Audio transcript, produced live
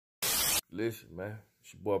Listen, man,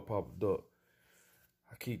 it's your boy Papa Duck.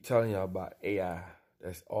 I keep telling y'all about AI.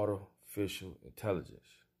 That's artificial intelligence.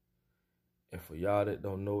 And for y'all that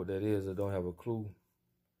don't know what that is or don't have a clue,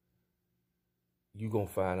 you gonna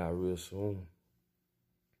find out real soon.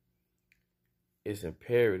 It's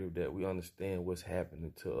imperative that we understand what's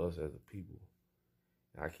happening to us as a people.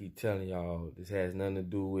 I keep telling y'all, this has nothing to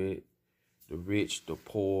do with the rich, the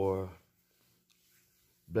poor,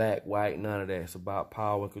 black, white, none of that. It's about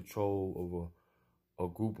power and control over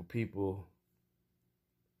a group of people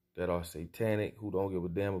that are satanic, who don't give a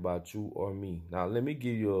damn about you or me. Now, let me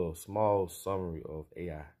give you a small summary of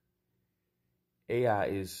AI. AI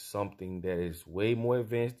is something that is way more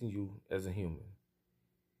advanced than you as a human.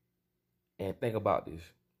 And think about this.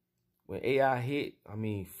 When AI hit, I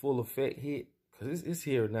mean full effect hit, because it's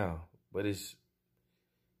here now, but it's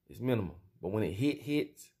minimum. But when it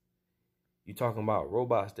hits, you're talking about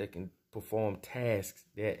robots that can perform tasks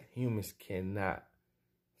that humans cannot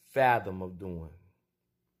fathom of doing.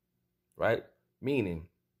 Right? Meaning,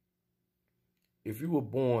 if you were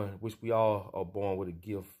born, which we all are born with a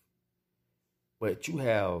gift, but you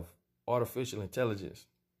have artificial intelligence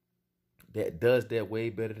that does that way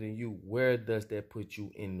better than you, where does that put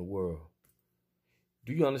you in the world?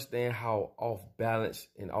 Do you understand how off balance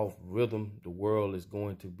and off rhythm the world is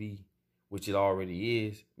going to be, which it already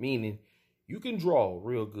is? Meaning, you can draw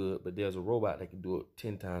real good, but there's a robot that can do it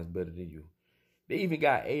 10 times better than you. They even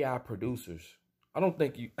got AI producers. I don't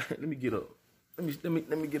think you, let me get up. Let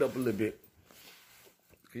me get up a little bit.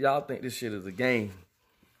 Cause y'all think this shit is a game.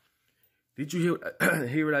 Did you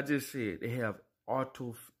hear what I just said? They have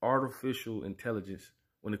artificial intelligence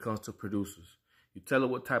when it comes to producers. You tell it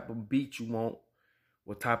what type of beat you want,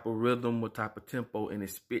 what type of rhythm, what type of tempo, and it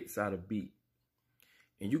spits out a beat.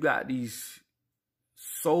 And you got these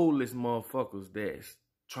soulless motherfuckers that's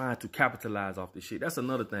trying to capitalize off this shit. That's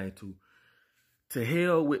another thing too. To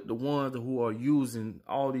hell with the ones who are using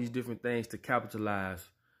all these different things to capitalize,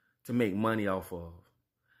 to make money off of.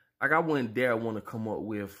 Like, I wouldn't dare want to come up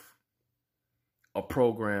with a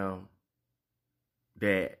program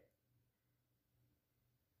that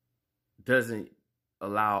doesn't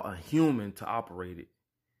allow a human to operate it.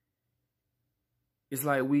 It's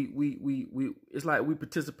like it's like we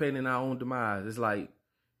participate in our own demise. It's like,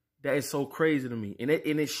 that is so crazy to me. And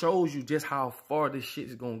it shows you just how far this shit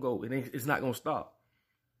is going to go. It's not going to stop.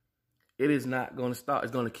 It is not going to stop.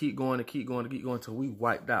 It's going to keep going and keep going and keep going until we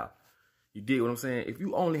wiped out. You dig what I'm saying? If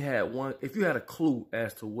you only had if you had a clue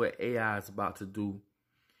as to what AI is about to do,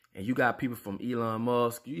 and you got people from Elon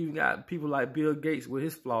Musk, you even got people like Bill Gates with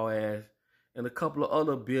his flaw ass, and a couple of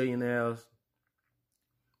other billionaires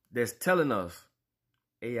that's telling us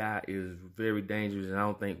AI is very dangerous, and I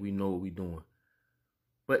don't think we know what we're doing.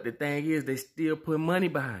 But the thing is, they still put money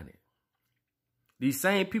behind it. These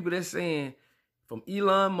same people that's saying, from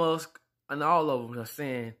Elon Musk and all of them are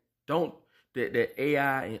saying, that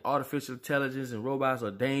AI and artificial intelligence and robots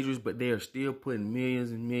are dangerous, but they are still putting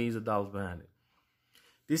millions and millions of dollars behind it.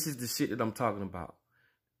 This is the shit that I'm talking about.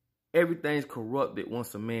 Everything's corrupted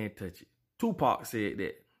once a man touch it. Tupac said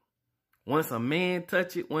that. Once man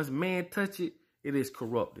touch it, it is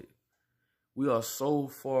corrupted. We are so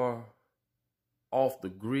far off the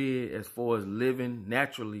grid as far as living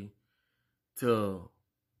naturally to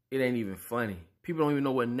it ain't even funny. People don't even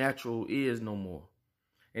know what natural is no more.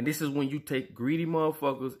 And this is when you take greedy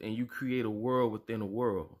motherfuckers and you create a world within a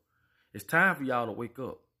world. It's time for y'all to wake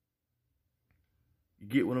up. You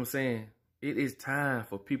get what I'm saying? It is time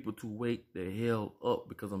for people to wake the hell up,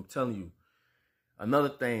 because I'm telling you, another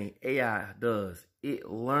thing AI does, it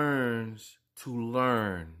learns to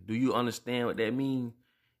learn. Do you understand what that means?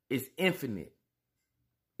 It's infinite.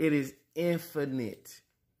 It is infinite.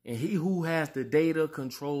 And he who has the data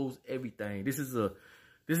controls everything. This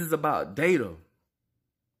is about data.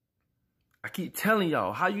 I keep telling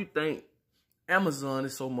y'all, how you think Amazon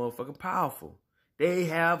is so motherfucking powerful? They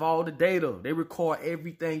have all the data. They record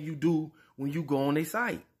everything you do when you go on their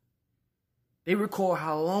site. They record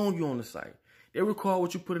how long you're on the site. They record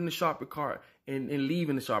what you put in the shopping cart and leave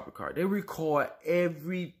in the shopping cart. They record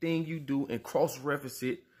everything you do and cross-reference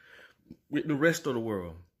it with the rest of the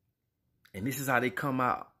world. And this is how they come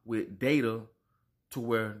out with data to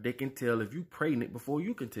where they can tell if you pregnant before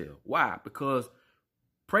you can tell. Why? Because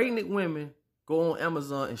pregnant women go on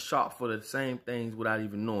Amazon and shop for the same things without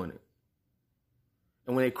even knowing it.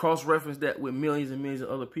 And when they cross-reference that with millions and millions of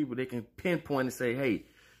other people, they can pinpoint and say, hey,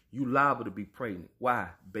 you liable to be pregnant. Why?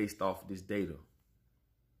 Based off of this data.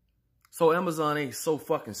 So Amazon ain't so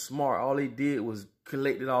fucking smart. All they did was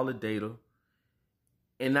collected all the data.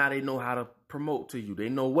 And now they know how to promote to you. They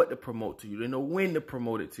know what to promote to you. They know when to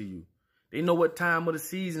promote it to you. They know what time of the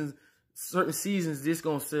seasons certain seasons this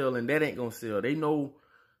gonna sell and that ain't gonna sell. They know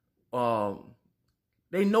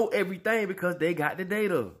everything because they got the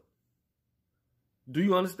data. Do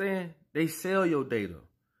you understand? They sell your data.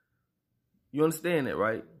 You understand that,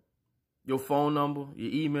 right? Your phone number,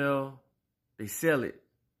 your email, they sell it.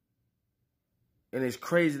 And it's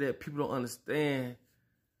crazy that people don't understand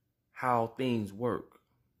how things work.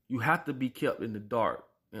 You have to be kept in the dark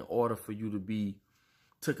in order for you to be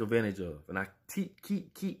took advantage of. And I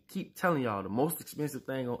keep telling y'all the most expensive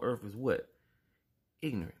thing on earth is what?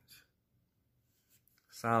 Ignorance.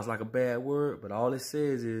 Sounds like a bad word, but all it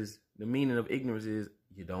says is the meaning of ignorance is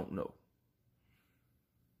you don't know.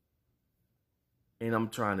 And I'm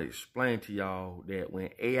trying to explain to y'all that when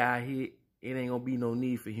AI hit, it ain't gonna be no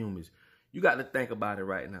need for humans. You got to think about it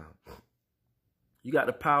right now. You got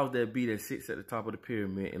the powers that be that sits at the top of the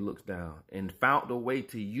pyramid and looks down and found a way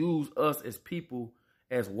to use us as people,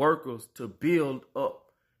 as workers, to build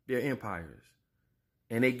up their empires.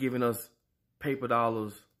 And they giving us paper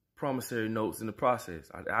dollars, promissory notes in the process.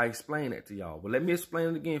 I explained that to y'all. But let me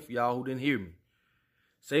explain it again for y'all who didn't hear me.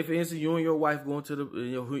 Say, for instance, you and your wife going to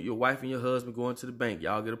the, your wife and your husband going to the bank.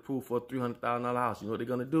 Y'all get approved for a $300,000 house. You know what they're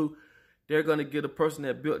going to do? They're going to get a person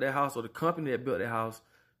that built that house or the company that built that house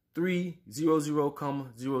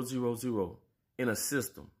 300,000 in a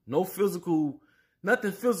system. No physical,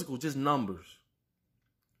 nothing physical, just numbers.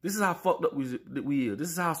 This is how fucked up we are. This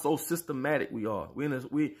is how so systematic we are.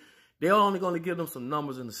 They're only going to give them some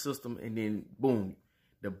numbers in the system and then boom,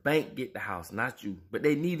 the bank get the house, not you. But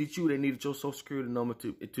they needed you. They needed your social security number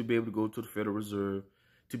to be able to go to the Federal Reserve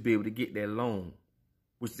to be able to get that loan.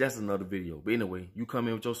 Which that's another video. But anyway, you come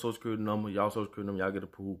in with your social security number, y'all social security number, y'all get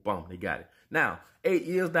approved, boom, they got it. Now, 8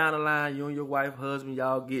 years down the line, you and your wife, husband,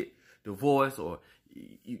 y'all get divorced or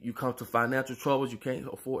you come to financial troubles, you can't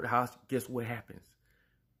afford the house. Guess what happens?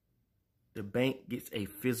 The bank gets a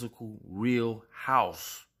physical, real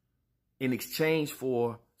house in exchange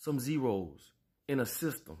for some zeros in a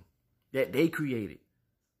system that they created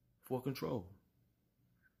for control.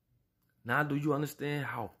 Now do you understand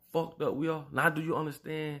how fucked up we are? Now do you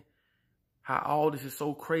understand how all this is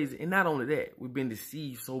so crazy? And not only that, we've been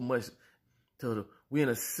deceived so much we're in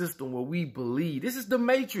a system where we believe. This is the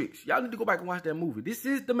Matrix. Y'all need to go back and watch that movie. This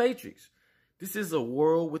is the Matrix. This is a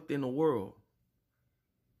world within a world.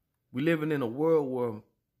 We're living in a world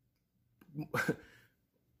where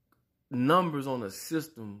numbers on a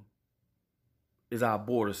system is our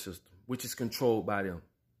border system, which is controlled by them.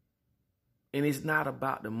 And it's not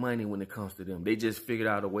about the money when it comes to them. They just figured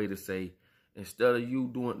out a way to say, instead of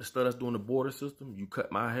us doing the border system, you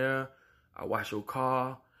cut my hair, I wash your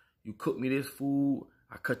car, you cook me this food,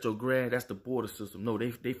 I cut your grass. That's the border system. No,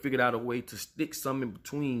 they figured out a way to stick something in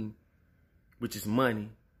between, which is money,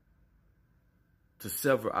 to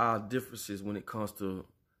sever our differences when it comes to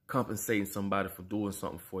compensating somebody for doing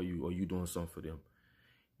something for you or you doing something for them.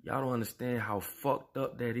 Y'all don't understand how fucked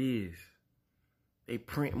up that is. They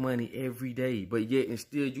print money every day, but yet and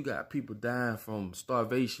still you got people dying from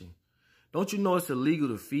starvation. Don't you know it's illegal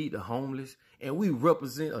to feed the homeless? And we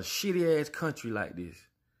represent a shitty ass country like this.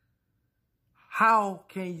 How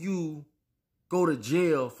can you go to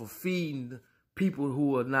jail for feeding people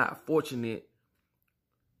who are not fortunate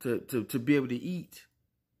to be able to eat?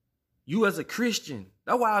 You as a Christian,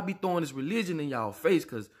 that's why I be throwing this religion in y'all face,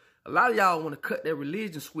 because a lot of y'all want to cut that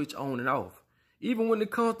religion switch on and off. Even when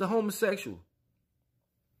it comes to homosexual,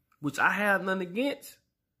 which I have nothing against.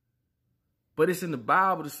 But it's in the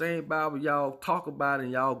Bible, the same Bible y'all talk about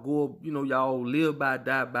and y'all go, y'all live by,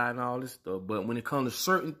 die by and all this stuff. But when it comes to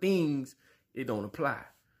certain things, it don't apply.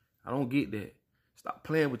 I don't get that. Stop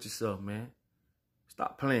playing with yourself, man.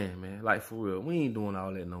 Stop playing, man. Like, for real. We ain't doing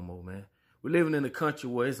all that no more, man. We're living in a country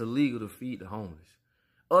where it's illegal to feed the homeless.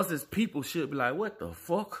 Us as people should be like, what the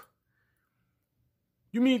fuck?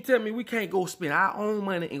 You mean to tell me we can't go spend our own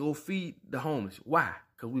money and go feed the homeless? Why?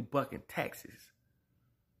 Because we bucking taxes.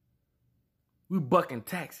 We bucking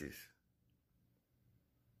taxes.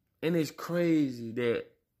 And it's crazy that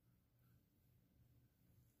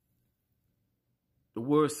the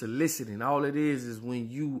word soliciting, all it is when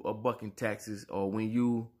you are bucking taxes or when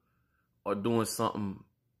you are doing something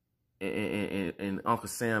and Uncle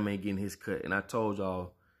Sam ain't getting his cut. And I told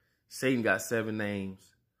y'all, Satan got 7 names.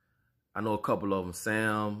 I know a couple of them.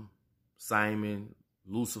 Sam, Simon,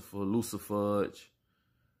 Lucifer, Lucifudge.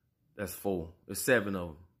 That's 4. There's 7 of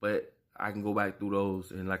them. But I can go back through those.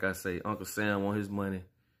 And like I say, Uncle Sam want his money.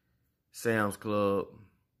 Sam's Club.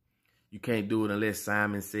 You can't do it unless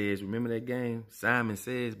Simon says. Remember that game? Simon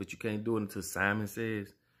says, but you can't do it until Simon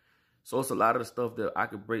says. So it's a lot of the stuff that I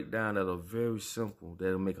could break down that are very simple.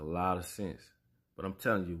 That'll make a lot of sense. But I'm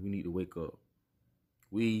telling you, we need to wake up.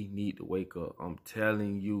 We need to wake up. I'm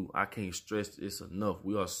telling you, I can't stress this enough.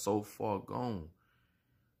 We are so far gone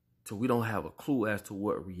till we don't have a clue as to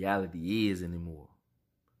what reality is anymore.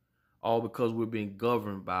 All because we're being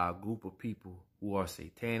governed by a group of people who are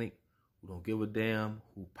satanic, who don't give a damn,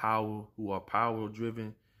 who are power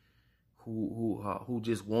driven, who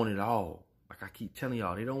just want it all. Like I keep telling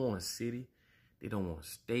y'all, they don't want a city, they don't want a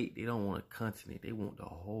state, they don't want a continent, they want the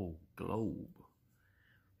whole globe.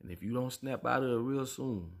 And if you don't snap out of it real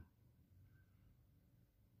soon,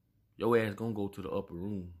 your ass gonna go to the upper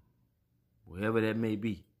room, wherever that may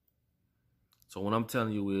be. So what I'm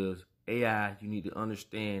telling you is, AI, you need to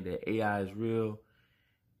understand that AI is real.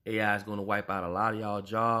 AI is gonna wipe out a lot of y'all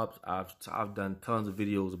jobs. I've done tons of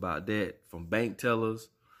videos about that, from bank tellers,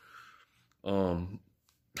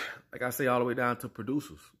 like I say, all the way down to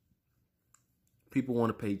producers. People want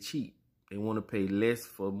to pay cheap. They want to pay less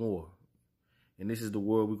for more. And this is the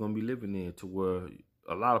world we're going to be living in, to where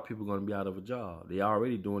a lot of people are going to be out of a job. They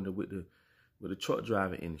already doing it with the truck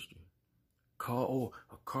driving industry. A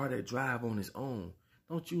car that drive on its own.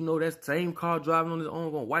 Don't you know that same car driving on its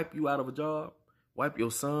own going to wipe you out of a job? Wipe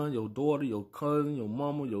your son, your daughter, your cousin, your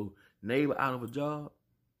mama, your neighbor out of a job?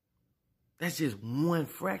 That's just one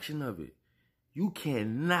fraction of it. You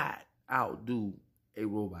cannot outdo a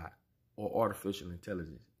robot or artificial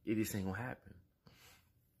intelligence. It just ain't going to happen.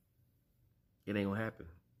 It ain't gonna happen.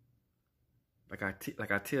 Like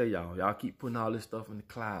I tell y'all keep putting all this stuff in the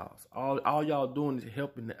clouds. All y'all doing is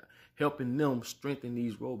helping them strengthen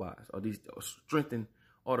these robots, or strengthen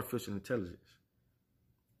artificial intelligence.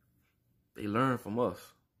 They learn from us,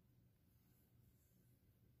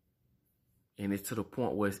 and it's to the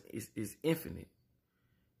point where it's infinite.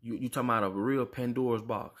 You talking about a real Pandora's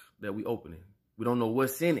box that we opening. We don't know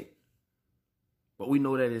what's in it, but we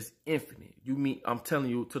know that it's infinite. I'm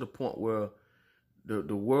telling you, to the point where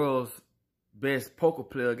the world's best poker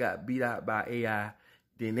player got beat out by AI.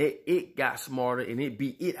 Then it got smarter and it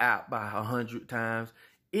beat it out by 100 times.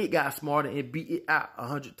 It got smarter and beat it out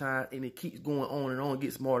 100 times. And it keeps going on and on,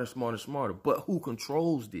 gets smarter and smarter and smarter. But who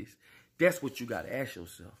controls this? That's what you got to ask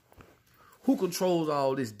yourself. Who controls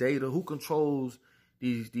all this data? Who controls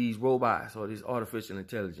these robots or this artificial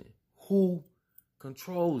intelligence? Who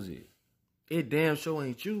controls it? It damn sure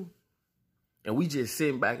ain't you. And we just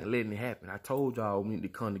sitting back and letting it happen. I told y'all we need to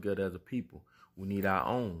come together as a people. We need our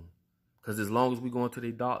own. Because as long as we going to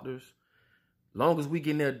the doctors, long as we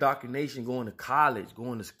getting their indoctrination, going to college,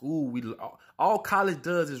 going to school, all college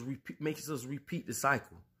does is makes us repeat the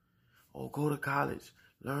cycle. Oh, go to college,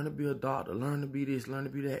 learn to be a doctor, learn to be this, learn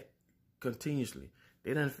to be that, continuously.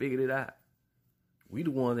 They done figured it out. We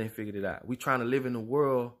the ones that ain't figured it out. We trying to live in a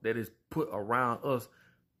world that is put around us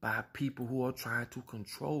by people who are trying to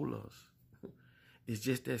control us. It's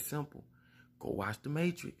just that simple. Go watch The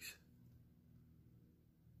Matrix.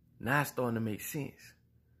 Now it's starting to make sense.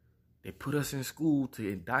 They put us in school to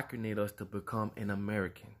indoctrinate us to become an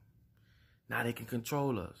American. Now they can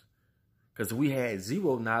control us. Because if we had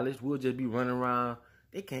zero knowledge, we'll just be running around.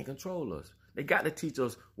 They can't control us. They got to teach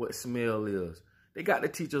us what smell is. They got to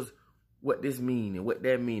teach us what this mean and what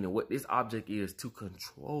that mean and what this object is to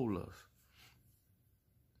control us.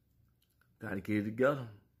 Got to get it together.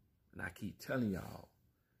 And I keep telling y'all,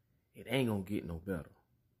 it ain't going to get no better.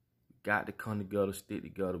 We got to come together, stick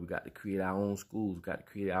together. We got to create our own schools. We got to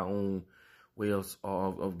create our own way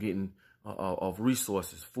of getting of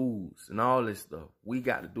resources, foods, and all this stuff. We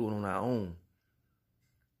got to do it on our own.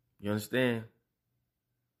 You understand?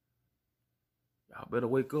 Y'all better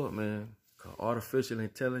wake up, man, because artificial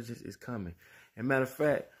intelligence is coming. And matter of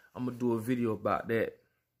fact, I'm going to do a video about that,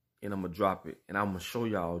 and I'm going to drop it. And I'm going to show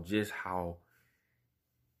y'all just how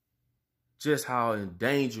in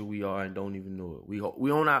danger we are and don't even know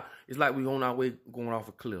it. It's like we on our way going off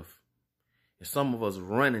a cliff. And some of us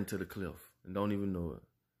running to the cliff and don't even know it.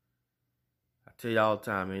 I tell y'all all the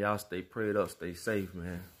time, man, y'all stay prayed up, stay safe,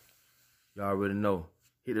 man. Y'all already know.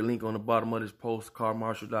 Hit the link on the bottom of this post,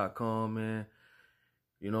 carmarshall.com, man.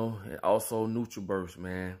 You know, and also NutriBurst,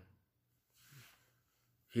 man.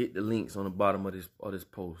 Hit the links on the bottom of this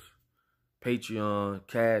post. Patreon,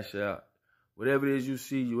 Cash App. Whatever it is you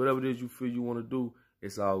see, whatever it is you feel you want to do,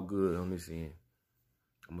 it's all good on this end.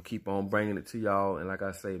 I'm going to keep on bringing it to y'all. And like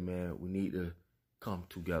I say, man, we need to come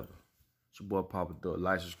together. It's your boy Papa Duck.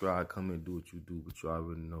 Like, subscribe, come in and do what you do. But you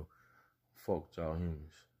already know. Fuck y'all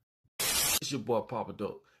humans. It's your boy Papa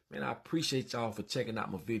Duck. Man, I appreciate y'all for checking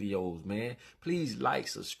out my videos, man. Please like,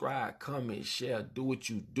 subscribe, comment, share, do what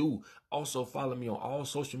you do. Also, follow me on all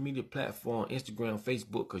social media platforms, Instagram,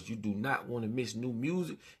 Facebook, because you do not want to miss new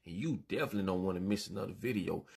music, and you definitely don't want to miss another video.